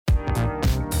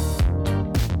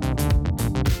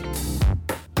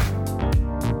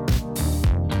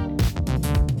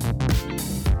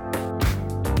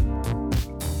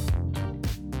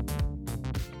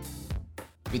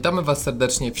Witamy Was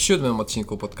serdecznie w 7.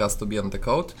 odcinku podcastu Beyond the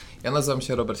Code. Ja nazywam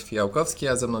się Robert Fijałkowski,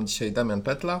 a ze mną dzisiaj Damian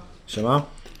Petla. Siema.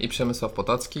 I Przemysław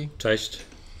Potocki. Cześć.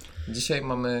 Dzisiaj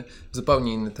mamy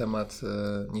zupełnie inny temat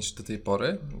niż do tej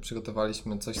pory.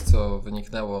 Przygotowaliśmy coś, co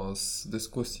wyniknęło z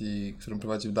dyskusji, którą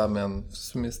prowadził Damian, w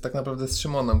sumie tak naprawdę z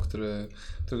Szymonem,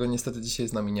 którego niestety dzisiaj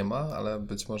z nami nie ma, ale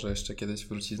być może jeszcze kiedyś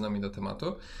wróci z nami do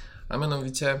tematu. A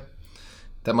mianowicie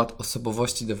temat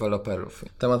osobowości deweloperów.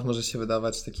 Temat może się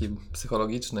wydawać taki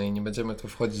psychologiczny i nie będziemy tu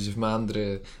wchodzić w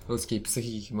meandry ludzkiej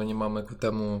psychiki, bo nie mamy ku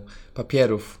temu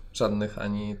papierów żadnych,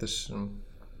 ani też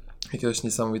jakiegoś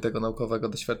niesamowitego naukowego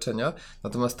doświadczenia.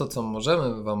 Natomiast to, co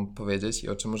możemy Wam powiedzieć i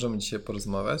o czym możemy dzisiaj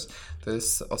porozmawiać, to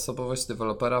jest osobowość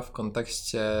dewelopera w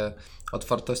kontekście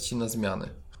otwartości na zmiany.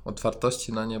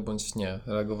 Otwartości na nie bądź nie,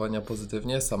 reagowania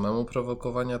pozytywnie, samemu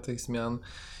prowokowania tych zmian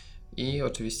i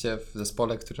oczywiście w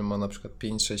zespole, który ma na przykład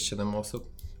 5, 6, 7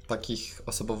 osób, takich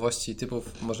osobowości i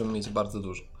typów możemy mieć bardzo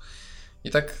dużo. I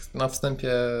tak na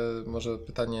wstępie może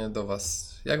pytanie do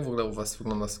Was. Jak w ogóle u Was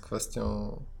wygląda z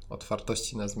kwestią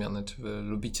otwartości na zmiany? Czy Wy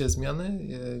lubicie zmiany?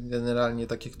 Generalnie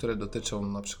takie, które dotyczą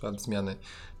na przykład zmiany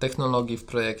technologii w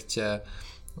projekcie,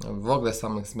 w ogóle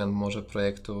samych zmian może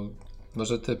projektu.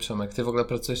 Może Ty, Przemek, Ty w ogóle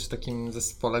pracujesz w takim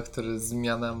zespole, który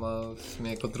zmiana ma w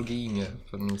sumie jako drugie imię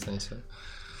w pewnym sensie.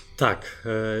 Tak,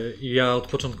 ja od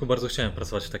początku bardzo chciałem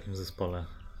pracować w takim zespole,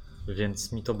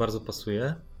 więc mi to bardzo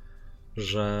pasuje,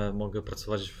 że mogę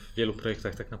pracować w wielu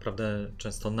projektach tak naprawdę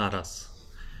często naraz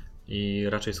i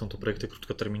raczej są to projekty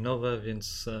krótkoterminowe,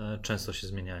 więc często się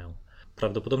zmieniają.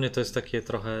 Prawdopodobnie to jest takie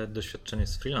trochę doświadczenie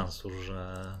z freelansu,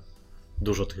 że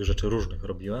dużo tych rzeczy różnych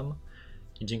robiłem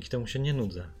i dzięki temu się nie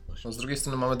nudzę. No, z drugiej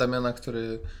strony mamy Damiana,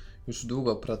 który już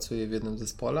długo pracuje w jednym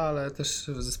zespole, ale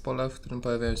też w zespole, w którym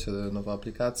pojawiają się nowe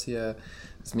aplikacje,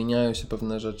 zmieniają się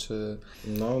pewne rzeczy.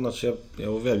 No, znaczy ja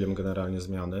uwielbiam generalnie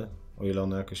zmiany, o ile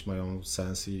one jakoś mają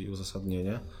sens i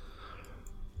uzasadnienie.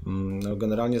 No,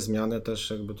 generalnie zmiany też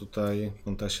jakby tutaj w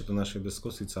kontekście do naszej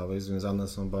dyskusji całej związane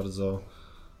są bardzo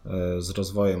z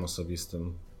rozwojem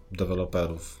osobistym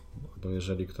deweloperów, bo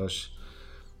jeżeli ktoś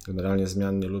generalnie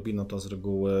zmian nie lubi, no to z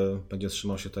reguły będzie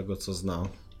trzymał się tego, co zna,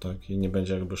 tak? I nie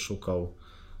będzie jakby szukał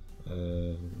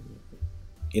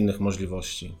innych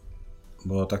możliwości,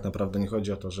 bo tak naprawdę nie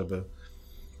chodzi o to, żeby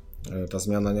ta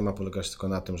zmiana nie ma polegać tylko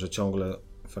na tym, że ciągle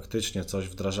faktycznie coś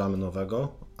wdrażamy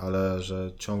nowego, ale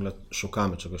że ciągle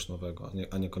szukamy czegoś nowego,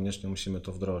 a niekoniecznie musimy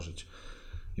to wdrożyć.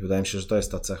 I wydaje mi się, że to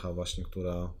jest ta cecha właśnie,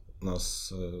 która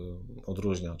nas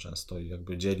odróżnia często i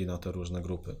jakby dzieli na te różne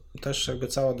grupy. Też jakby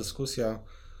cała dyskusja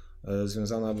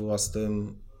związana była z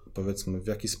tym, powiedzmy, w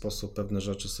jaki sposób pewne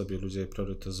rzeczy sobie ludzie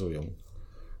priorytetyzują.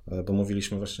 Bo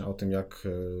mówiliśmy właśnie o tym, jak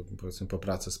powiedzmy po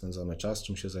pracy spędzamy czas,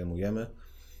 czym się zajmujemy.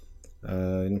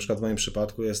 Na przykład w moim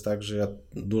przypadku jest tak, że ja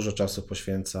dużo czasu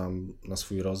poświęcam na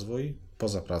swój rozwój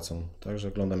poza pracą. Także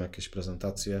oglądam jakieś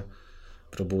prezentacje,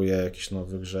 próbuję jakichś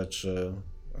nowych rzeczy,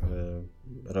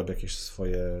 robię jakieś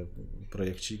swoje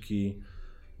projekciki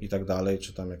i tak dalej,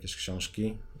 czytam jakieś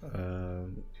książki.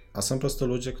 A są po prostu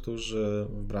ludzie, którzy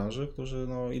w branży, którzy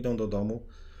no, idą do domu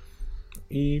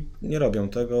i nie robią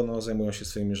tego, no, zajmują się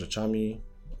swoimi rzeczami,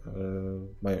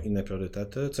 mają inne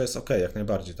priorytety, co jest okej, jak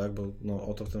najbardziej, tak? Bo no,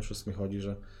 o to w tym wszystkim chodzi,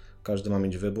 że każdy ma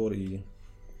mieć wybór i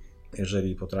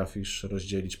jeżeli potrafisz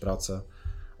rozdzielić pracę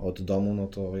od domu, no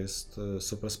to jest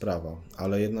super sprawa,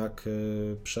 ale jednak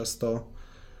przez to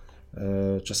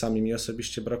czasami mi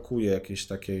osobiście brakuje jakiejś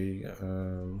takiej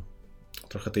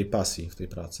trochę tej pasji w tej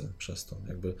pracy przez to.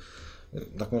 Jakby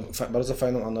taką bardzo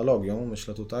fajną analogią,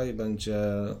 myślę tutaj, będzie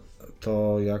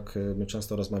to, jak my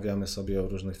często rozmawiamy sobie o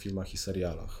różnych filmach i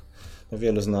serialach. No,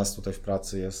 wielu z nas tutaj w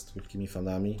pracy jest wielkimi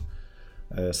fanami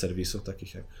serwisów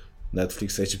takich jak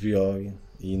Netflix, HBO i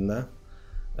inne.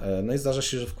 No i zdarza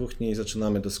się, że w kuchni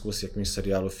zaczynamy dyskusję o jakimś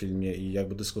serialu, filmie i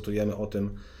jakby dyskutujemy o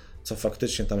tym, co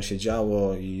faktycznie tam się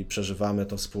działo i przeżywamy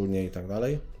to wspólnie i tak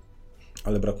dalej.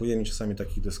 Ale brakuje mi czasami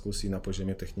takich dyskusji na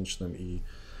poziomie technicznym i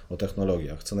o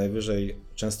technologiach. Co najwyżej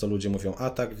często ludzie mówią, a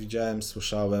tak widziałem,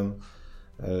 słyszałem,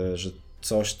 że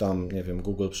coś tam, nie wiem,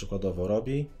 Google przykładowo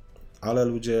robi, ale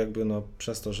ludzie jakby no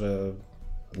przez to, że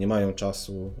nie mają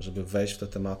czasu, żeby wejść w te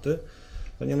tematy,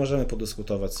 to nie możemy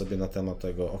podyskutować sobie na temat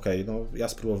tego, okej, no ja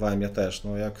spróbowałem, ja też,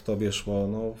 no jak tobie szło,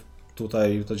 no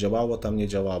tutaj to działało, tam nie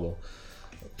działało.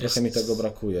 Trochę mi tego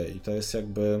brakuje i to jest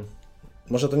jakby,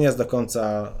 może to nie jest do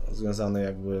końca związane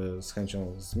jakby z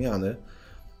chęcią zmiany,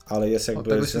 ale jest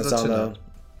jakby związane,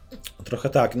 trochę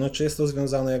tak, no czy jest to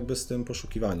związane jakby z tym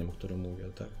poszukiwaniem, o którym mówię,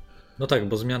 tak? No tak,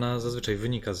 bo zmiana zazwyczaj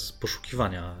wynika z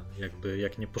poszukiwania. Jakby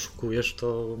jak nie poszukujesz,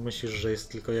 to myślisz, że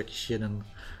jest tylko jakiś jeden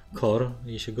core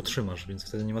i się go trzymasz, więc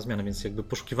wtedy nie ma zmiany. Więc jakby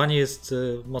poszukiwanie jest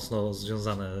mocno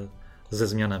związane ze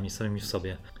zmianami samymi w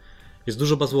sobie. Jest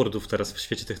dużo buzzwordów teraz w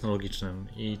świecie technologicznym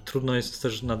i trudno jest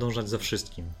też nadążać za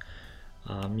wszystkim.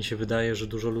 A mi się wydaje, że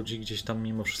dużo ludzi gdzieś tam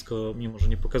mimo wszystko, mimo że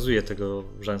nie pokazuje tego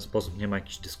w żaden sposób, nie ma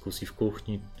jakichś dyskusji w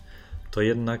kuchni, to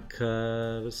jednak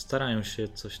starają się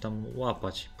coś tam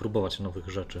łapać, próbować nowych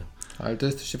rzeczy. Ale to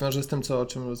jest się wiąże z tym, o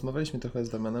czym rozmawialiśmy trochę z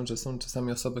Damianem, że są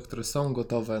czasami osoby, które są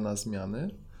gotowe na zmiany,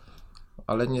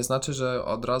 ale nie znaczy, że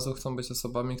od razu chcą być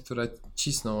osobami, które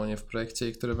cisną w projekcie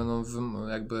i które będą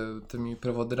jakby tymi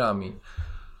prowodyrami.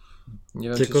 Nie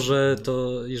wiem, tylko, że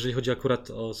to jeżeli chodzi akurat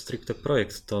o stricte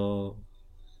projekt, to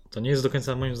nie jest do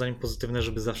końca moim zdaniem pozytywne,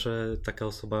 żeby zawsze taka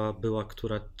osoba była,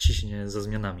 która ciśnie za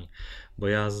zmianami. Bo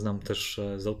ja znam też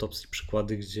z autopsji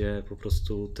przykłady, gdzie po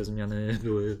prostu te zmiany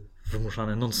były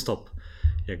wymuszane non-stop.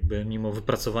 Jakby mimo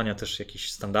wypracowania też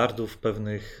jakichś standardów,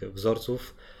 pewnych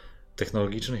wzorców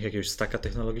technologicznych, jakiegoś stacka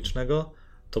technologicznego,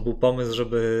 to był pomysł,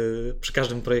 żeby przy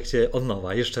każdym projekcie od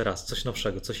nowa, jeszcze raz, coś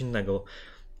nowszego, coś innego.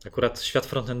 Akurat świat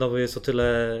frontendowy jest o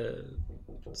tyle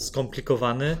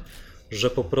skomplikowany, że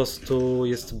po prostu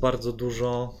jest bardzo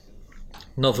dużo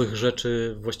nowych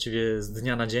rzeczy właściwie z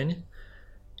dnia na dzień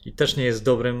i też nie jest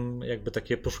dobrym jakby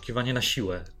takie poszukiwanie na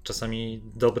siłę. Czasami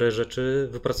dobre rzeczy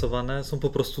wypracowane są po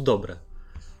prostu dobre.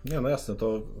 Nie, no jasne,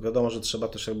 to wiadomo, że trzeba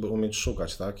też jakby umieć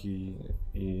szukać, tak? I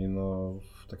no,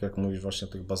 tak jak mówisz, właśnie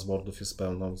tych buzzwordów jest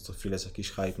pełno, co chwilę jest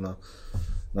jakiś hype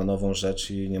na nową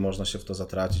rzecz i nie można się w to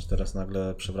zatracić, teraz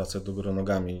nagle przewracać do góry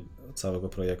nogami całego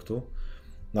projektu.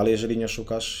 No ale jeżeli nie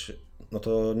szukasz, no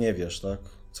to nie wiesz, tak,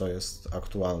 co jest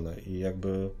aktualne i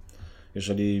jakby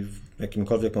jeżeli w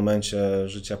jakimkolwiek momencie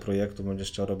życia projektu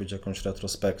będziesz chciał robić jakąś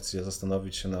retrospekcję,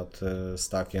 zastanowić się nad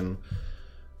stackiem,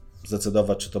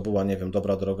 zdecydować, czy to była, nie wiem,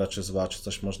 dobra droga, czy zła, czy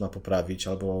coś można poprawić,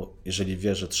 albo jeżeli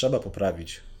wiesz, że trzeba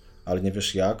poprawić, ale nie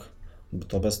wiesz jak,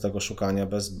 to bez tego szukania,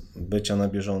 bez bycia na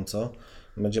bieżąco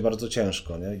będzie bardzo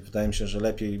ciężko, nie? I wydaje mi się, że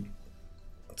lepiej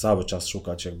cały czas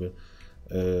szukać, jakby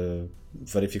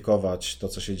weryfikować to,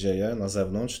 co się dzieje na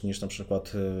zewnątrz, niż na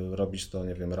przykład robić to,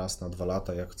 nie wiem, raz na 2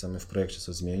 lata, jak chcemy w projekcie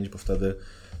coś zmienić, bo wtedy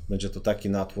będzie to taki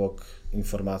natłok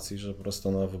informacji, że po prostu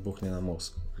ono wybuchnie na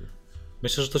mózg.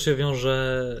 Myślę, że to się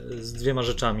wiąże z 2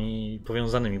 rzeczami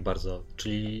powiązanymi bardzo,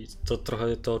 czyli to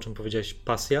trochę to, o czym powiedziałeś,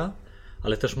 pasja,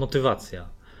 ale też motywacja,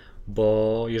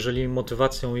 bo jeżeli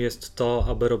motywacją jest to,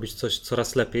 aby robić coś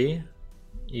coraz lepiej,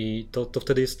 i to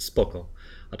wtedy jest spoko,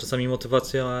 a czasami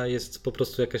motywacja jest po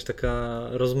prostu jakaś taka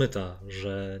rozmyta,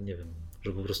 że nie wiem,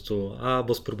 że po prostu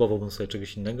bo spróbowałbym sobie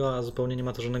czegoś innego, a zupełnie nie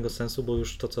ma to żadnego sensu, bo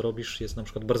już to, co robisz, jest na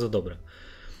przykład bardzo dobre.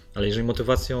 Ale jeżeli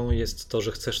motywacją jest to,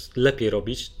 że chcesz lepiej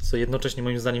robić, co jednocześnie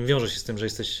moim zdaniem wiąże się z tym, że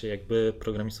jesteś jakby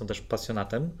programistą też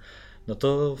pasjonatem, no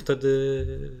to wtedy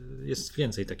jest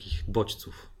więcej takich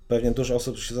bodźców. Pewnie dużo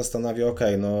osób się zastanawia,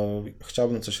 no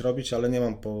chciałbym coś robić, ale nie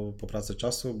mam po pracy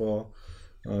czasu, bo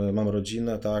mam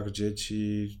rodzinę, tak,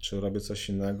 dzieci, czy robię coś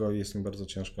innego i jest mi bardzo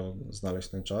ciężko znaleźć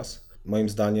ten czas. Moim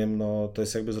zdaniem, no to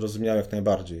jest jakby zrozumiałe jak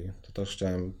najbardziej. To też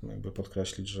chciałem jakby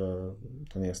podkreślić, że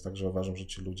to nie jest tak, że uważam, że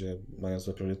ci ludzie mają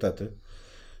złe priorytety,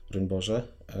 broń Boże.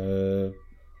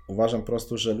 Uważam po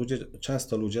prostu, że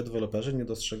często ludzie, deweloperzy nie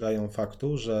dostrzegają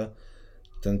faktu, że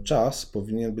ten czas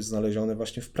powinien być znaleziony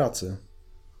właśnie w pracy.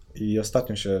 I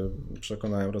ostatnio się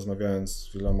przekonałem, rozmawiając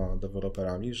z wieloma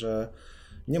deweloperami, że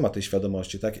nie ma tej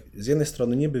świadomości. Tak? Z jednej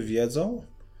strony niby wiedzą,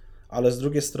 ale z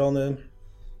drugiej strony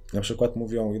na przykład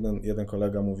jeden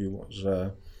kolega mówił,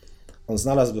 że on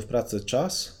znalazłby w pracy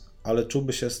czas, ale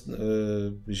czułby się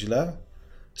źle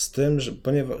z tym,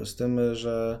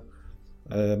 że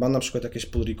ma na przykład jakieś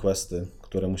pull requesty,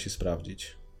 które musi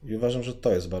sprawdzić. I uważam, że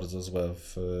to jest bardzo złe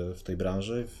w tej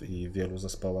branży i w wielu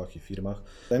zespołach i firmach.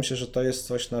 Wydaje mi się, że to jest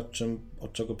coś,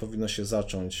 od czego powinno się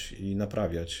zacząć i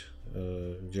naprawiać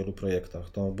w wielu projektach.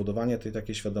 To budowanie tej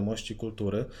takiej świadomości,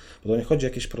 kultury, bo to nie chodzi o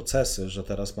jakieś procesy, że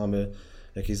teraz mamy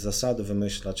jakieś zasady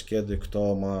wymyślać, kiedy,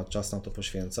 kto ma czas na to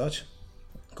poświęcać,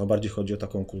 tylko bardziej chodzi o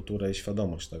taką kulturę i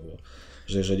świadomość tego,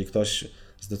 że jeżeli ktoś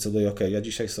zdecyduje, ja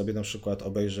dzisiaj sobie na przykład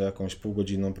obejrzę jakąś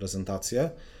półgodzinną prezentację,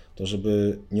 to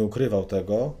żeby nie ukrywał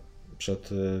tego przed,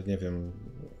 nie wiem,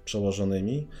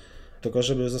 przełożonymi, tylko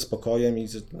żeby ze spokojem i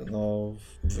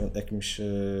w jakimś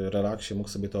relaksie mógł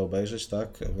sobie to obejrzeć,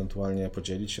 tak, ewentualnie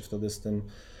podzielić się wtedy z tym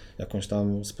jakąś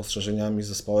tam spostrzeżeniami z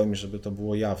zespołem i żeby to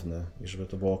było jawne i żeby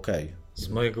to było okej. Z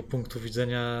mojego punktu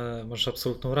widzenia masz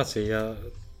absolutną rację.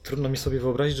 Trudno mi sobie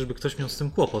wyobrazić, żeby ktoś miał z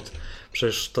tym kłopot.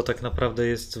 Przecież to tak naprawdę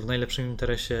jest w najlepszym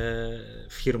interesie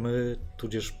firmy,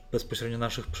 tudzież bezpośrednio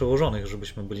naszych przełożonych,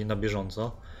 żebyśmy byli na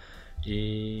bieżąco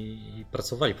i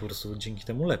pracowali po prostu dzięki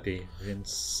temu lepiej,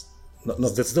 więc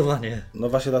zdecydowanie. No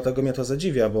właśnie dlatego mnie to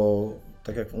zadziwia, bo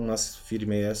tak jak u nas w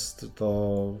firmie jest,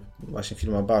 to właśnie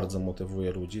firma bardzo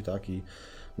motywuje ludzi, tak, i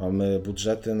Mamy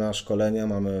budżety na szkolenia,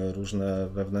 mamy różne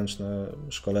wewnętrzne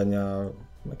szkolenia,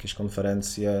 jakieś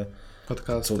konferencje,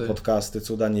 podcasty,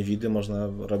 cuda niewidy, można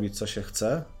robić co się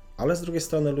chce, ale z drugiej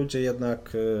strony ludzie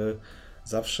jednak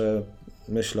zawsze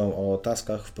myślą o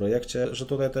taskach w projekcie, że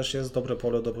tutaj też jest dobre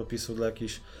pole do popisu dla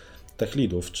jakichś tech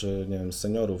leadów, czy nie wiem,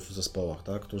 seniorów w zespołach,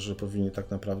 tak, którzy powinni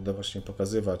tak naprawdę właśnie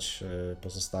pokazywać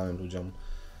pozostałym ludziom,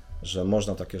 że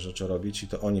można takie rzeczy robić i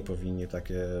to oni powinni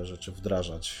takie rzeczy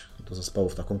wdrażać do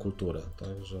zespołów, taką kulturę,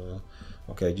 tak, że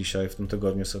okej, dzisiaj w tym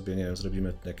tygodniu sobie, nie wiem,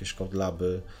 zrobimy jakieś code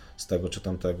laby z tego czy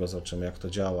tamtego, zobaczymy jak to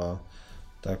działa,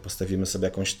 tak, postawimy sobie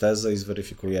jakąś tezę i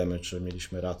zweryfikujemy, czy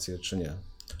mieliśmy rację, czy nie.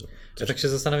 Ja tak się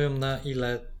zastanawiam, na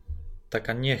ile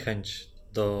taka niechęć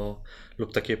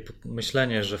lub takie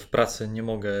myślenie, że w pracy nie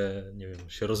mogę, nie wiem,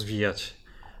 się rozwijać,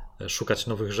 szukać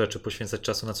nowych rzeczy, poświęcać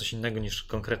czasu na coś innego niż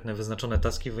konkretne wyznaczone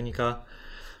taski, wynika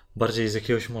bardziej z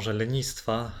jakiegoś może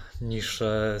lenistwa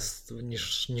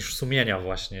niż sumienia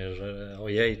właśnie, że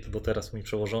ojej, bo teraz mój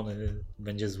przełożony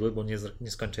będzie zły, bo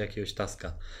nie skończy jakiegoś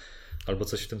taska albo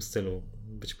coś w tym stylu.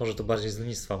 Być może to bardziej z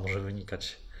lenistwa może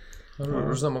wynikać.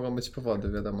 Różne mogą być powody,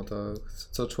 wiadomo, to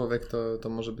co człowiek to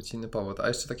może być inny powód. A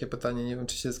jeszcze takie pytanie, nie wiem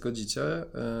czy się zgodzicie,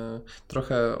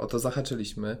 trochę o to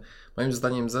zahaczyliśmy. Moim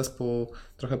zdaniem zespół,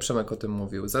 trochę Przemek o tym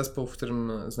mówił, zespół, w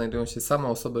którym znajdują się same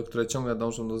osoby, które ciągle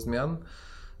dążą do zmian,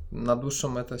 na dłuższą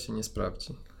metę się nie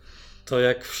sprawdzi. To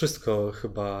jak wszystko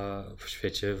chyba w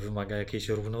świecie wymaga jakiejś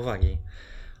równowagi,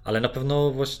 ale na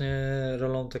pewno właśnie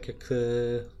rolą, tak jak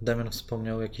Damian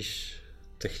wspomniał, jakichś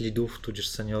tech leadów, tudzież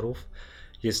seniorów,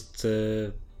 jest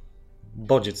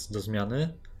bodziec do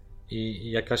zmiany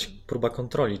i jakaś próba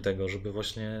kontroli tego, żeby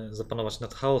właśnie zapanować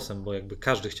nad chaosem, bo jakby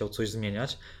każdy chciał coś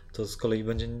zmieniać, to z kolei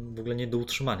będzie w ogóle nie do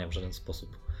utrzymania w żaden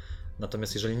sposób.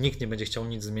 Natomiast jeżeli nikt nie będzie chciał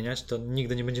nic zmieniać, to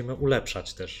nigdy nie będziemy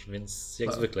ulepszać też, więc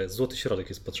jak zwykle złoty środek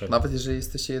jest potrzebny. Nawet jeżeli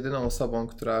jesteście jedyną osobą,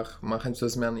 która ma chęć do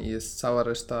zmian i jest cała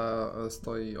reszta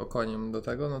stoi okoniem do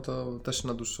tego, no to też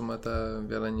na dłuższą metę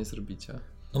wiele nie zrobicie.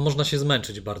 No można się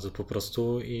zmęczyć bardzo po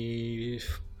prostu i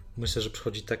myślę, że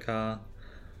przychodzi taka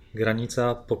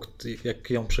granica, jak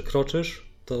ją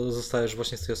przekroczysz, to zostajesz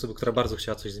właśnie z tej osoby, która bardzo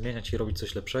chciała coś zmieniać i robić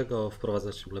coś lepszego,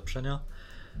 wprowadzać ulepszenia,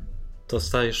 to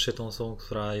stajesz się tą osobą,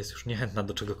 która jest już niechętna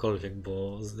do czegokolwiek,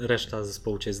 bo reszta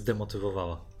zespołu cię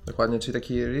zdemotywowała. Dokładnie, czyli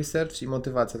taki research i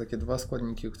motywacja, takie dwa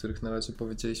składniki, o których na razie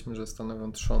powiedzieliśmy, że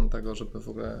stanowią trzon tego, żeby w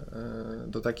ogóle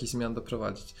do takich zmian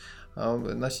doprowadzić. A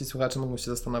nasi słuchacze mogą się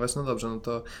zastanawiać, no dobrze, no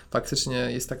to faktycznie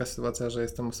jest taka sytuacja, że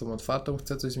jestem osobą otwartą,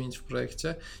 chcę coś zmienić w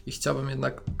projekcie i chciałbym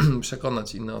jednak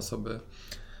przekonać inne osoby.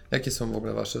 Jakie są w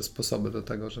ogóle wasze sposoby do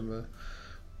tego,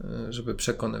 żeby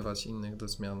przekonywać innych do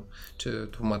zmian? Czy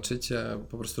tłumaczycie,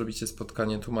 po prostu robicie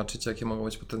spotkanie, tłumaczycie, jakie mogą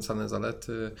być potencjalne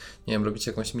zalety, nie wiem,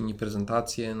 robicie jakąś mini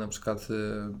prezentację, na przykład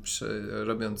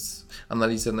robiąc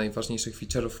analizę najważniejszych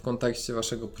feature'ów w kontekście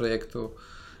waszego projektu.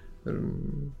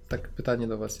 Tak, pytanie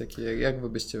do was, jak wy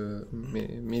byście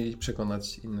mieli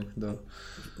przekonać innych do...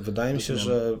 Wydaje mi się,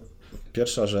 że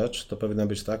pierwsza rzecz to powinna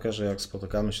być taka, że jak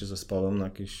spotykamy się z zespołem na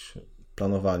jakimś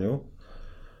planowaniu,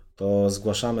 to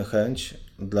zgłaszamy chęć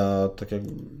dla tak jak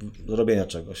robienia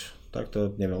czegoś, tak? To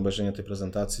nie wiem, obejrzenie tej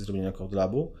prezentacji, zrobienia code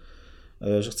labu,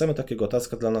 że chcemy takiego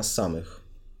taska dla nas samych.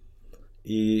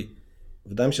 I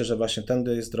wydaje mi się, że właśnie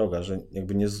tędy jest droga, że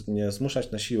jakby nie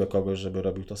zmuszać na siłę kogoś, żeby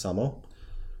robił to samo,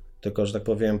 tylko, że tak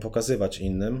powiem, pokazywać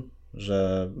innym,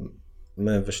 że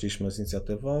my wyszliśmy z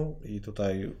inicjatywą i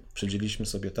tutaj przydzieliliśmy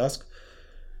sobie task,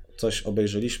 coś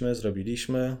obejrzeliśmy,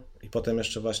 zrobiliśmy i potem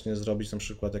jeszcze właśnie zrobić na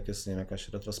przykład, jak jest, nie wiem, jakaś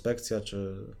retrospekcja,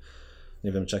 czy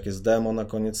nie wiem, czy jak jest demo na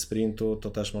koniec sprintu, to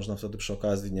też można wtedy przy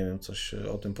okazji, nie wiem, coś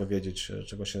o tym powiedzieć,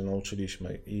 czego się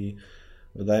nauczyliśmy i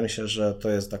wydaje mi się, że to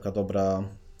jest taka dobra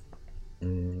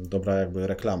jakby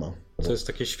reklama. To jest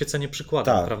takie świecenie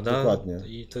przykładem, tak, prawda? Dokładnie.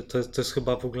 I to jest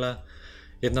chyba w ogóle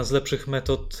jedna z lepszych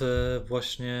metod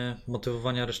właśnie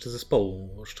motywowania reszty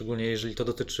zespołu, szczególnie jeżeli to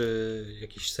dotyczy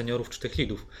jakichś seniorów czy tech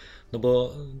leadów. No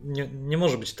bo nie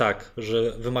może być tak,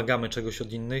 że wymagamy czegoś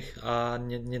od innych, a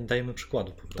nie dajemy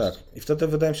przykładu po prostu. Tak. I wtedy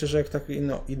wydaje mi się, że jak takie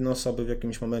inne osoby w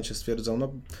jakimś momencie stwierdzą,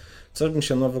 no coś bym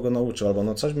się nowego nauczył, albo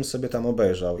no coś bym sobie tam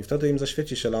obejrzał i wtedy im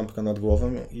zaświeci się lampka nad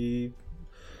głową i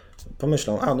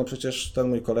pomyślą, no przecież ten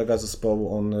mój kolega z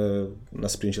zespołu, on na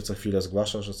sprincie co chwilę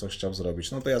zgłasza, że coś chciał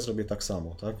zrobić, no to ja zrobię tak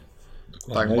samo, tak?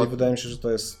 Dokładnie. Tak, no bo... i wydaje mi się, że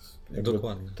to jest jakby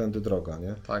Dokładnie. tędy droga,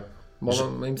 nie? Tak,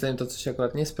 Bo moim zdaniem to, co się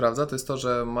akurat nie sprawdza, to jest to,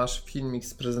 że masz filmik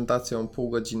z prezentacją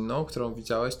półgodzinną, którą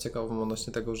widziałeś, ciekawą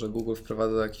odnośnie tego, że Google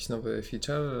wprowadza jakiś nowy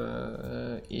feature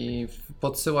i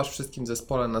podsyłasz wszystkim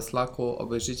zespole na Slacku,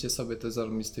 obejrzyjcie sobie, to jest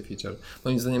zarobisty feature.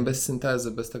 Moim zdaniem bez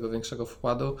syntezy, bez tego większego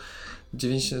wkładu,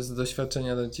 z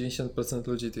doświadczenia 90%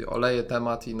 ludzi oleje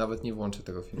temat i nawet nie włączy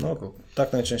tego filmiku. No,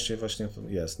 tak najczęściej właśnie to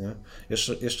jest, nie?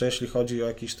 Jeszcze jeśli chodzi o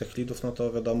jakichś tech leadów, no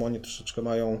to wiadomo, oni troszeczkę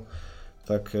mają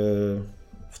tak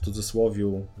w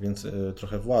cudzysłowiu, więc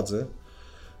trochę władzy,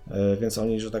 więc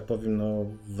oni, że tak powiem, no,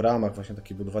 w ramach właśnie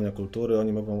takiego budowania kultury,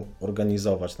 oni mogą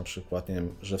organizować na przykład, nie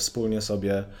wiem, że wspólnie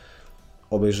sobie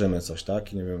obejrzymy coś,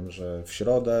 tak? I nie wiem, że w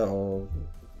środę o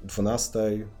 12,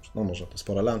 no może to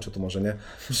spora lunchu, to może nie,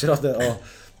 w środę o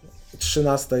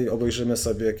 13 obejrzymy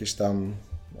sobie jakieś tam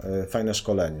fajne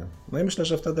szkolenie. No i myślę,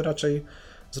 że wtedy raczej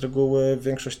z reguły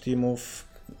większość teamów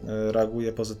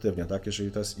reaguje pozytywnie, tak?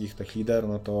 Jeżeli to jest ich tech leader,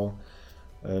 no to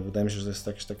wydaje mi się, że to jest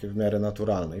jakieś takie w miarę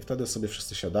naturalne. I wtedy sobie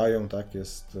wszyscy siadają, tak?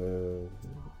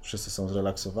 Wszyscy są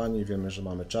zrelaksowani, wiemy, że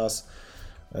mamy czas,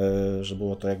 że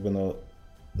było to jakby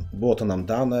było to nam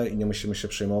dane i nie musimy się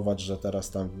przejmować, że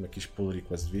teraz tam jakiś pull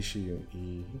request wisi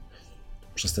i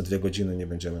przez te 2 godziny nie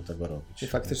będziemy tego robić. I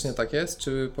faktycznie tak jest?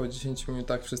 Czy po 10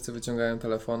 minutach wszyscy wyciągają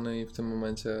telefony i w tym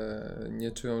momencie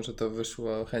nie czują, że to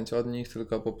wyszła chęć od nich,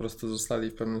 tylko po prostu zostali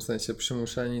w pewnym sensie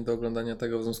przymuszeni do oglądania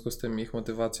tego, w związku z tym ich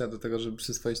motywacja do tego, żeby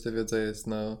przyswoić tę wiedzę jest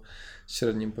na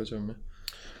średnim poziomie?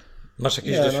 Masz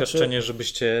jakieś doświadczenie,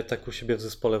 żebyście tak u siebie w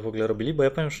zespole w ogóle robili? Bo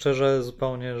ja powiem szczerze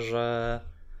zupełnie, że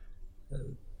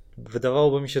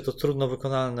wydawałoby mi się to trudno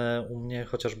wykonalne u mnie,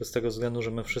 chociażby z tego względu,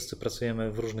 że my wszyscy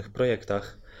pracujemy w różnych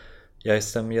projektach. Ja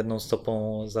jestem jedną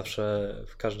stopą zawsze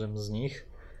w każdym z nich,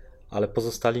 ale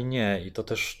pozostali nie i to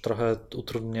też trochę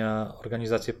utrudnia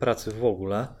organizację pracy w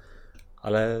ogóle,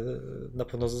 ale na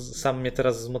pewno sam mnie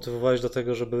teraz zmotywowałeś do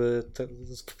tego, żeby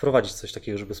wprowadzić coś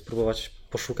takiego, żeby spróbować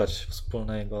poszukać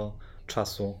wspólnego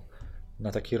czasu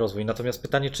na taki rozwój. Natomiast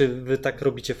pytanie, czy wy tak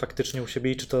robicie faktycznie u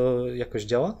siebie i czy to jakoś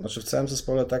działa? Znaczy w całym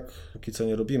zespole tak póki co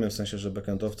nie robimy, w sensie, że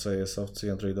backendowcy, iOS-owcy i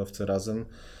androidowcy razem.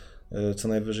 Co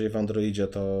najwyżej w Androidzie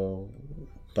to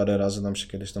parę razy nam się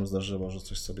kiedyś tam zdarzyło, że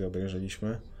coś sobie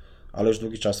obejrzeliśmy, ale już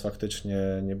długi czas faktycznie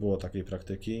nie było takiej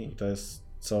praktyki i to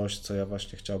jest coś, co ja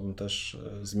właśnie chciałbym też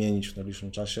zmienić w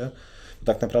najbliższym czasie.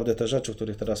 Tak naprawdę te rzeczy, o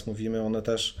których teraz mówimy, one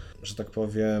też, że tak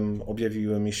powiem,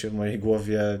 objawiły mi się w mojej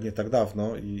głowie nie tak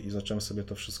dawno i zacząłem sobie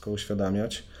to wszystko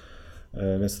uświadamiać,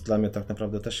 więc to dla mnie tak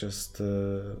naprawdę też jest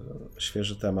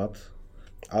świeży temat,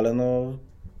 ale no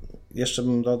jeszcze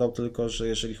bym dodał tylko, że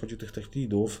jeżeli chodzi o tych tech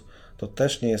leadów, to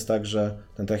też nie jest tak, że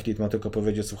ten tech lead ma tylko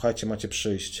powiedzieć, słuchajcie, macie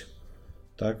przyjść,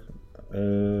 tak?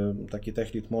 Taki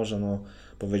tech lead może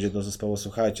powiedzieć do zespołu,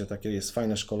 słuchajcie, takie jest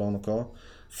fajne szkolonko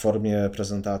w formie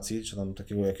prezentacji, czy tam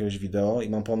takiego jakiegoś wideo i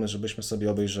mam pomysł, żebyśmy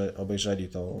sobie obejrzeli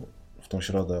to w tą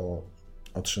środę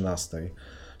o 13.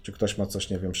 Czy ktoś ma coś,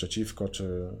 nie wiem, przeciwko,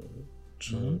 czy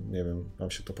nie wiem,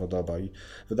 wam się to podoba i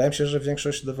wydaje mi się, że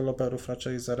większość deweloperów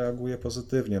raczej zareaguje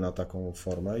pozytywnie na taką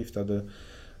formę i wtedy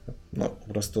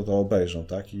po prostu to obejrzą,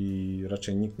 tak? I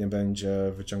raczej nikt nie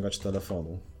będzie wyciągać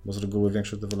telefonu, bo z reguły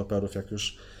większość deweloperów, jak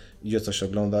już idzie coś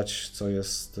oglądać, co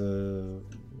jest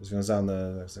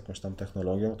związane z jakąś tam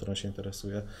technologią, którą się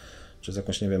interesuje, czy z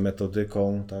jakąś, nie wiem,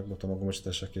 metodyką, tak? Bo to mogą być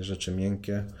też jakieś rzeczy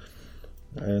miękkie,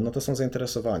 no to są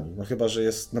zainteresowani. No chyba, że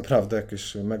jest naprawdę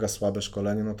jakieś mega słabe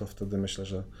szkolenie, no to wtedy myślę,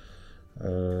 że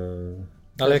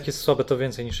ale jak jest słabe, to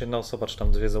więcej niż jedna osoba, czy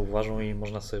tam 2 zauważą i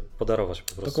można sobie podarować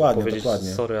po prostu.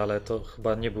 Dokładnie. Sorry, ale to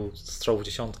chyba nie był strzał w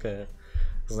dziesiątkę,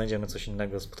 znajdziemy coś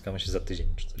innego, spotkamy się za tydzień.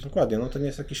 Czy coś. Dokładnie, no to nie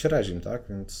jest jakiś reżim, tak?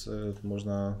 Więc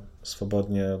można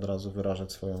swobodnie od razu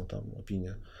wyrażać swoją tam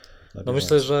opinię. No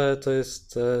myślę, że to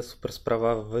jest super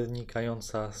sprawa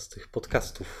wynikająca z tych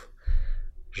podcastów,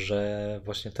 że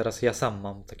właśnie teraz ja sam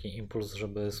mam taki impuls,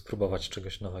 żeby spróbować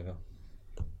czegoś nowego.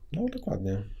 No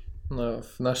dokładnie. No,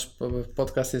 nasz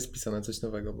podcast jest pisane coś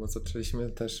nowego, bo zaczęliśmy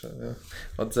też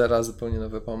od zera zupełnie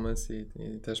nowy pomysł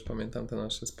i też pamiętam te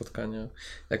nasze spotkania,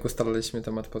 jak ustaliliśmy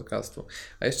temat podcastu.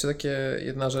 A jeszcze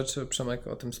jedna rzecz, Przemek,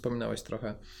 o tym wspominałeś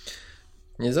trochę.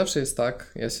 Nie zawsze jest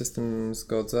tak, ja się z tym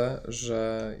zgodzę,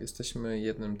 że jesteśmy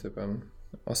jednym typem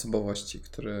osobowości,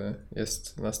 który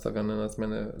jest nastawiony na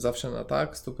zmiany zawsze na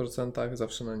tak, w 100%,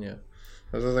 zawsze na nie.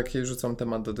 To taki rzucam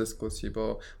temat do dyskusji,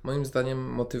 bo moim zdaniem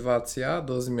motywacja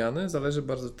do zmiany zależy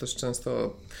bardzo też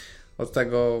często od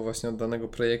tego właśnie od danego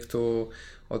projektu,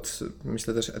 od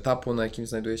myślę też etapu, na jakim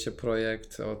znajduje się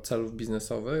projekt, od celów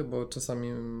biznesowych, bo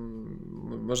czasami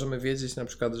możemy wiedzieć na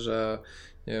przykład, że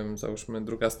nie wiem, załóżmy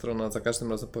druga strona za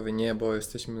każdym razem powie nie, bo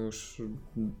jesteśmy już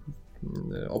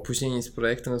opóźnieni z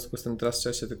projektem, w związku z tym teraz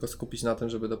trzeba się tylko skupić na tym,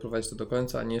 żeby doprowadzić to do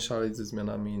końca, a nie szaleć ze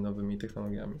zmianami i nowymi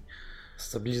technologiami.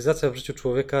 Stabilizacja w życiu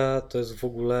człowieka to jest w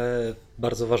ogóle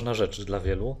bardzo ważna rzecz dla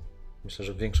wielu. Myślę,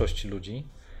 że w większości ludzi.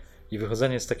 I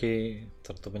wychodzenie z takiej,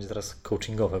 to będzie teraz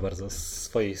coachingowe bardzo, z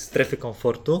swojej strefy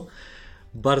komfortu,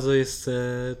 bardzo jest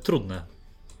trudne.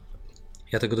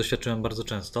 Ja tego doświadczyłem bardzo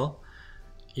często.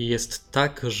 I jest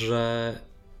tak, że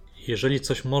jeżeli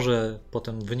coś może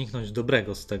potem wyniknąć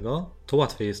dobrego z tego, to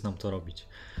łatwiej jest nam to robić.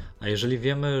 A jeżeli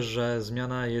wiemy, że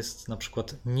zmiana jest na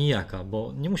przykład nijaka,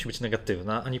 bo nie musi być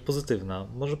negatywna ani pozytywna,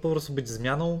 może po prostu być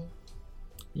zmianą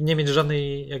i nie mieć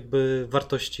żadnej jakby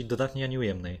wartości dodatniej ani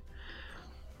ujemnej,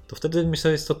 to wtedy myślę,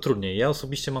 że jest to trudniej. Ja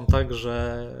osobiście mam tak,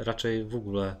 że raczej w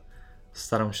ogóle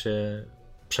staram się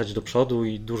przejść do przodu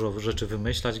i dużo rzeczy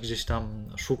wymyślać, gdzieś tam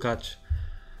szukać,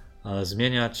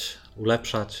 zmieniać,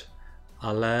 ulepszać,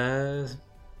 ale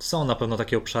są na pewno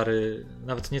takie obszary,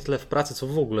 nawet nie tyle w pracy, co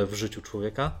w ogóle w życiu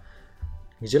człowieka,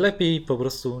 gdzie lepiej po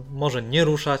prostu może nie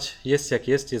ruszać, jest jak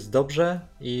jest dobrze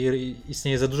i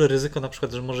istnieje za duże ryzyko na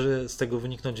przykład, że może z tego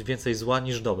wyniknąć więcej zła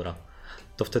niż dobra.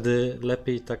 To wtedy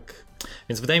lepiej tak...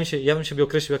 Więc wydaje mi się, ja bym siebie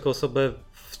określił jako osobę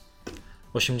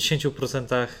w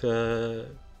 80%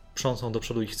 przącą do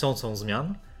przodu i chcącą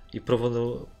zmian i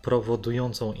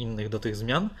prowodującą innych do tych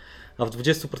zmian, a w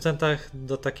 20%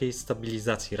 do takiej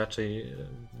stabilizacji, raczej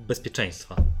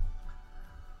bezpieczeństwa.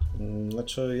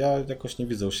 Znaczy ja jakoś nie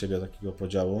widzę u siebie takiego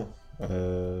podziału,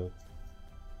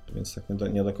 więc tak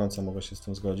nie do końca mogę się z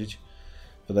tym zgodzić.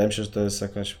 Wydaje mi się, że to jest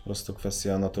jakaś po prostu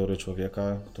kwestia natury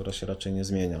człowieka, która się raczej nie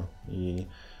zmienia i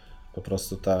po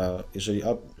prostu jeżeli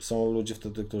są ludzie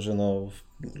wtedy, którzy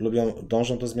lubią,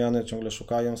 dążą do zmiany, ciągle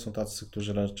szukają, są tacy,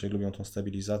 którzy raczej lubią tą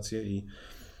stabilizację i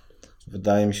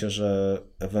wydaje mi się, że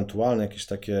ewentualne jakieś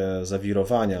takie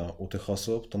zawirowania u tych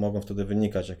osób, to mogą wtedy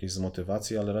wynikać jakieś z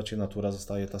motywacji, ale raczej natura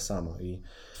zostaje ta sama i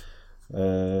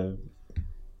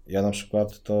ja na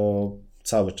przykład to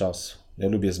cały czas, ja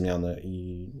lubię zmiany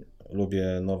i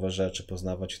lubię nowe rzeczy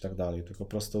poznawać i tak dalej, tylko po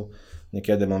prostu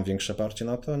niekiedy mam większe parcie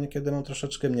na to, a niekiedy mam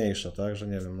troszeczkę mniejsze, tak, że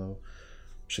nie wiem,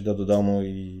 przyjdę do domu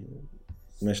i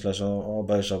myślę, że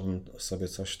obejrzałbym sobie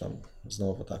coś tam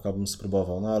znowu, tak, abym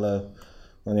spróbował, ale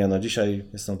dzisiaj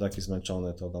jestem taki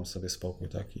zmęczony, to dam sobie spokój,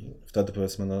 tak, i wtedy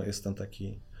powiedzmy, jestem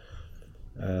taki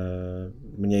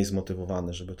mniej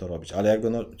zmotywowany, żeby to robić, ale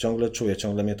jakby ciągle czuję,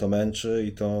 ciągle mnie to męczy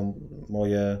i to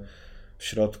moje w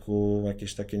środku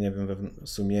jakieś takie, nie wiem,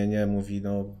 sumienie mówi,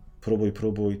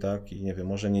 próbuj, tak, i nie wiem,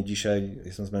 może nie dzisiaj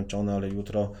jestem zmęczony, ale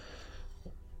jutro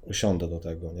usiądę do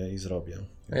tego, nie, i zrobię.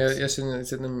 Więc... Ja się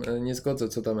z jednym nie zgodzę,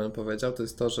 co Damian powiedział, to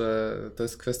jest to, że to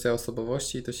jest kwestia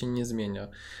osobowości i to się nie zmienia.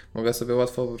 Mogę sobie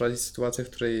łatwo wyobrazić sytuację, w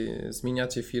której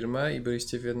zmieniacie firmę i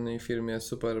byliście w jednej firmie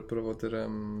super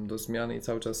prowodyrem do zmian i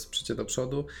cały czas przycie do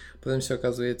przodu, potem się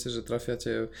okazujecie, że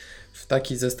trafiacie w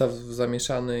taki zestaw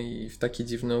zamieszany i w taki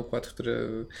dziwny układ,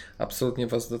 który absolutnie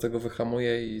was do tego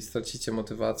wyhamuje i stracicie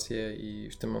motywację i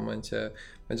w tym momencie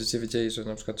będziecie wiedzieli, że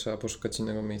na przykład trzeba poszukać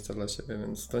innego miejsca dla siebie,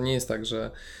 więc to nie jest tak,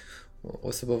 że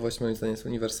osobowość moim zdaniem jest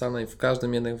uniwersalna i w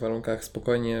każdym jednych warunkach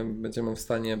spokojnie będziemy w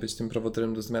stanie być tym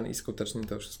prowodyrem do zmian i skutecznie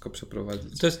to wszystko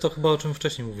przeprowadzić. To jest to chyba, o czym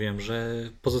wcześniej mówiłem, że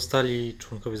pozostali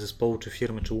członkowie zespołu, czy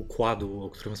firmy, czy układu, o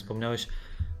którym wspomniałeś,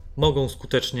 mogą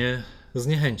skutecznie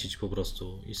zniechęcić po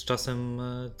prostu i z czasem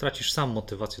tracisz sam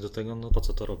motywację do tego, po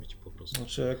co to robić po prostu.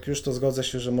 Znaczy, jak już to zgodzę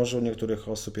się, że może u niektórych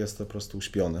osób jest to po prostu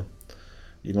uśpione.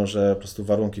 I może po prostu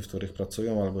warunki, w których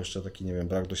pracują, albo jeszcze taki, nie wiem,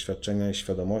 brak doświadczenia i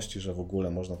świadomości, że w ogóle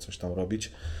można coś tam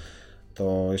robić,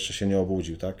 to jeszcze się nie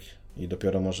obudził, tak? I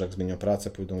dopiero może jak zmienią pracę,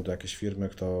 pójdą do jakiejś firmy,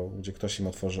 gdzie ktoś im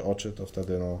otworzy oczy, to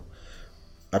wtedy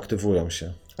aktywują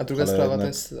się. A druga sprawa to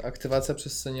jest aktywacja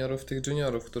przez seniorów tych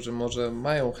juniorów, którzy może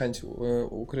mają chęć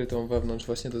ukrytą wewnątrz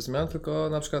właśnie do zmian, tylko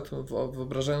na przykład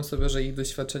wyobrażają sobie, że ich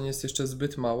doświadczenie jest jeszcze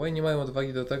zbyt małe i nie mają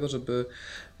odwagi do tego, żeby,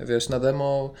 na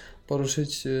demo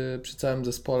poruszyć przy całym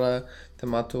zespole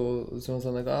tematu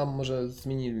związanego, a może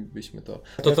zmienilibyśmy to.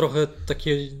 To trochę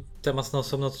taki temat na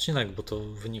osobny odcinek, bo to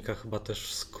wynika chyba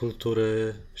też z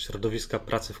kultury środowiska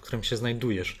pracy, w którym się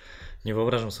znajdujesz. Nie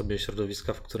wyobrażam sobie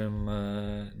środowiska, w którym,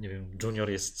 nie wiem, junior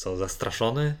jest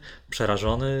zastraszony,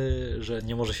 przerażony, że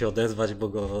nie może się odezwać, bo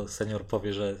go senior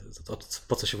powie, że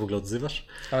po co się w ogóle odzywasz.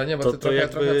 Ale nie, bo ty trochę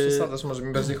przesadzasz, może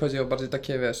mi bardziej chodzi o bardziej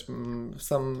takie,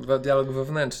 sam dialog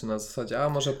wewnętrzny na zasadzie, a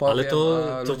może powiem,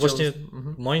 ale to właśnie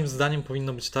moim zdaniem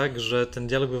powinno być tak, że ten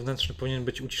dialog wewnętrzny powinien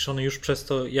być uciszony już przez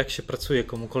to, jak się pracuje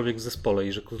komukolwiek w zespole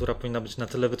i że kultura powinna być na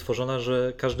tyle wytworzona,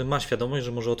 że każdy ma świadomość,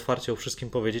 że może otwarcie o wszystkim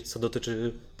powiedzieć, co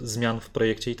dotyczy zmian w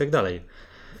projekcie i tak dalej.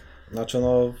 Znaczy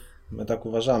my tak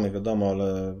uważamy, wiadomo,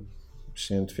 ale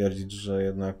śmiem twierdzić, że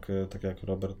jednak, tak jak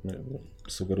Robert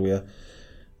sugeruje,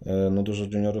 no dużo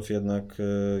juniorów jednak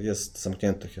jest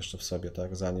zamkniętych jeszcze w sobie,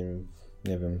 tak, zanim,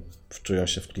 nie wiem, wczują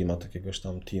się w klimat jakiegoś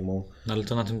tam teamu. No ale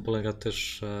to na tym polega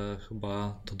też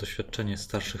chyba to doświadczenie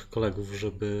starszych kolegów,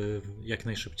 żeby jak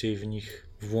najszybciej w nich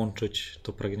włączyć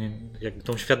to pragnienie, jakby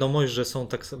tą świadomość, że są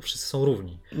tak, wszyscy są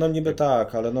równi. No niby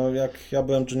tak, ale no jak ja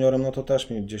byłem juniorem, no to też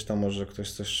mi gdzieś tam może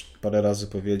ktoś coś parę razy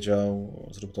powiedział,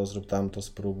 zrób to, zrób tamto,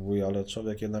 spróbuj, ale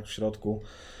człowiek jednak w środku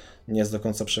nie jest do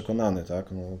końca przekonany,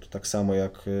 tak? No to tak samo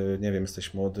jak, nie wiem,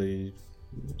 jesteś młody i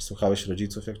słuchałeś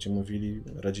rodziców, jak ci mówili,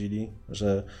 radzili,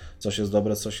 że coś jest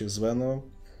dobre, coś jest złe, no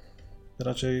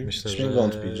raczej Myślę, śmiem że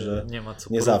wątpić, że nie ma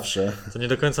co nie zawsze. To nie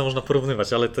do końca można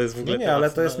porównywać, ale to jest w ogóle No nie, ale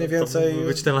to jest mniej więcej... To mógłby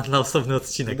być temat na osobny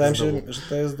odcinek. Wydaje mi się, że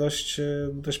to jest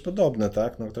dość podobne,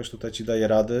 tak? No ktoś tutaj ci daje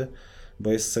rady,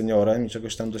 bo jest seniorem i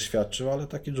czegoś tam doświadczył, ale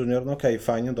taki junior, no okej,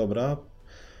 fajnie, dobra,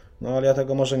 no ale ja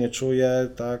tego może nie czuję,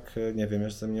 tak, nie wiem,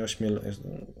 jestem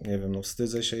nie wiem, no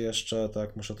wstydzę się jeszcze,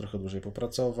 tak, muszę trochę dłużej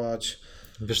popracować.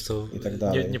 Wiesz co, i tak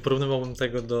dalej. Nie porównywałbym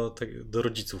tego do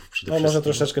rodziców przede No wszystkim. może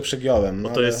troszeczkę przegiąłem. Bo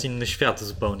no, to ale... jest inny świat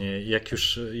zupełnie. Jak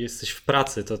już jesteś w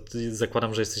pracy, to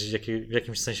zakładam, że jesteś w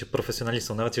jakimś sensie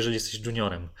profesjonalistą, nawet jeżeli jesteś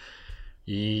juniorem.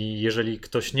 I jeżeli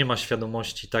ktoś nie ma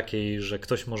świadomości takiej, że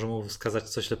ktoś może mu wskazać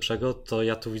coś lepszego, to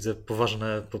ja tu widzę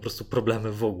poważne po prostu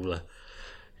problemy w ogóle.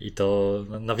 I to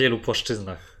na wielu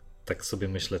płaszczyznach, tak sobie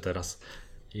myślę teraz.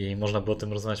 I można by o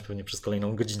tym rozmawiać pewnie przez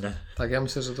kolejną godzinę. Tak, ja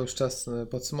myślę, że to już czas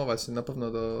podsumować. Na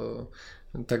pewno do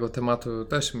tego tematu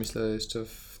też myślę jeszcze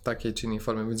w takiej czy innej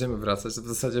formie będziemy wracać. W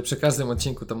zasadzie przy każdym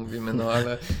odcinku to mówimy, no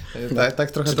ale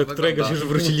tak trochę Czy to do któregoś wygląda. już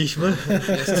wróciliśmy?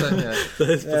 Jeszcze nie. To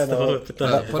jest podstawowe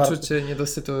pytanie. Poczucie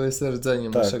niedosytu jest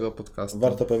rdzeniem Tak. naszego podcastu.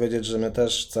 Warto powiedzieć, że my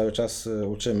też cały czas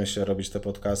uczymy się robić te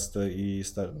podcasty i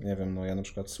nie wiem, no ja na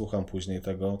przykład słucham później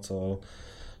tego,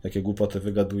 jakie głupoty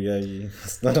wygaduję i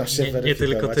staram się Nie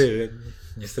weryfikować. tylko ty.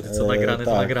 Niestety co nagrane,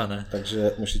 to tak, nagrane.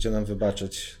 Także musicie nam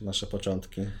wybaczyć nasze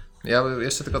początki. Ja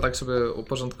jeszcze tylko tak, żeby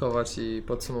uporządkować i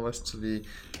podsumować, czyli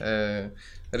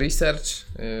research,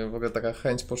 w ogóle taka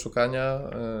chęć poszukania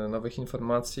nowych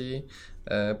informacji,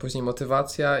 później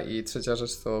motywacja i trzecia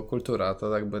rzecz to kultura.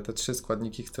 To jakby te 3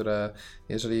 składniki, które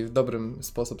jeżeli w dobrym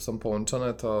sposób są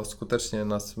połączone, to skutecznie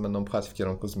nas będą pchać w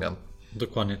kierunku zmian.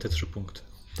 Dokładnie te 3 punkty.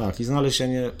 Tak, i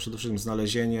przede wszystkim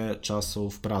znalezienie czasu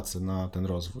w pracy na ten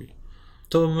rozwój.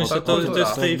 To myślę, tak, to kultura.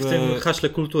 jest w tym haśle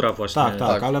kultura właśnie.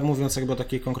 Tak, ale mówiąc jakby o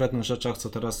takich konkretnych rzeczach, co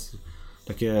teraz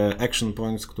takie action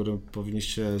points, które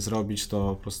powinniście zrobić,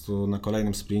 to po prostu na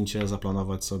kolejnym sprincie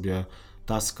zaplanować sobie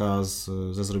taska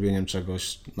ze zrobieniem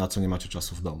czegoś, na co nie macie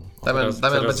czasu w domu. Damian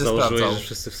będzie założyłeś, sprawdzał. że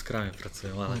wszyscy w Scrumie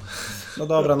pracują, ale... No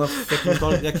dobra, no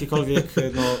jakiekolwiek,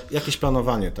 no jakieś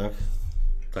planowanie, tak?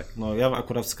 Tak. No ja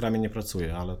akurat w Scrumie nie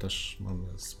pracuję, ale też mamy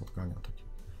spotkania takie.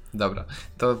 Dobra,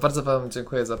 to bardzo Wam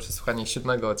dziękuję za przesłuchanie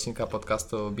 7. odcinka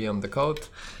podcastu Beyond the Code.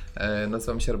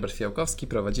 Nazywam się Robert Fiałkowski,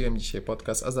 prowadziłem dzisiaj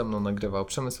podcast, a ze mną nagrywał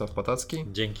Przemysław Potocki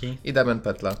Dzięki. i Damian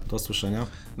Petla. Do usłyszenia.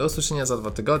 Do usłyszenia za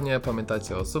 2 tygodnie.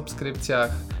 Pamiętajcie o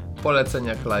subskrypcjach,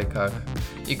 poleceniach, lajkach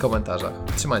i komentarzach.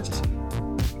 Trzymajcie się.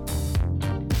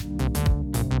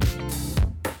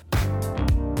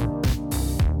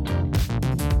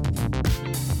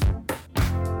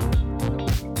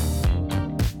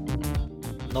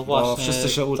 No właśnie. Bo wszyscy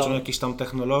się uczą jakiejś tam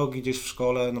technologii gdzieś w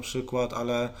szkole na przykład,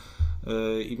 ale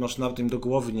i może nawet im do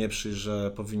głowy nie przyjść,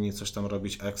 że powinni coś tam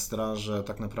robić ekstra, że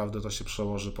tak naprawdę to się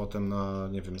przełoży potem na,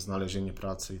 nie wiem, znalezienie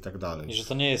pracy i tak dalej. I że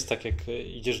to nie jest tak, jak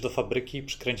idziesz do fabryki,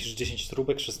 przykręcisz 10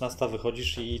 śrubek, 16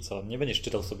 wychodzisz i co? Nie będziesz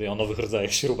czytał sobie o nowych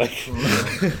rodzajach śrubek.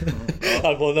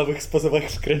 Albo o nowych sposobach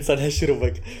wkręcania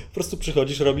śrubek. Po prostu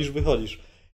przychodzisz, robisz, wychodzisz.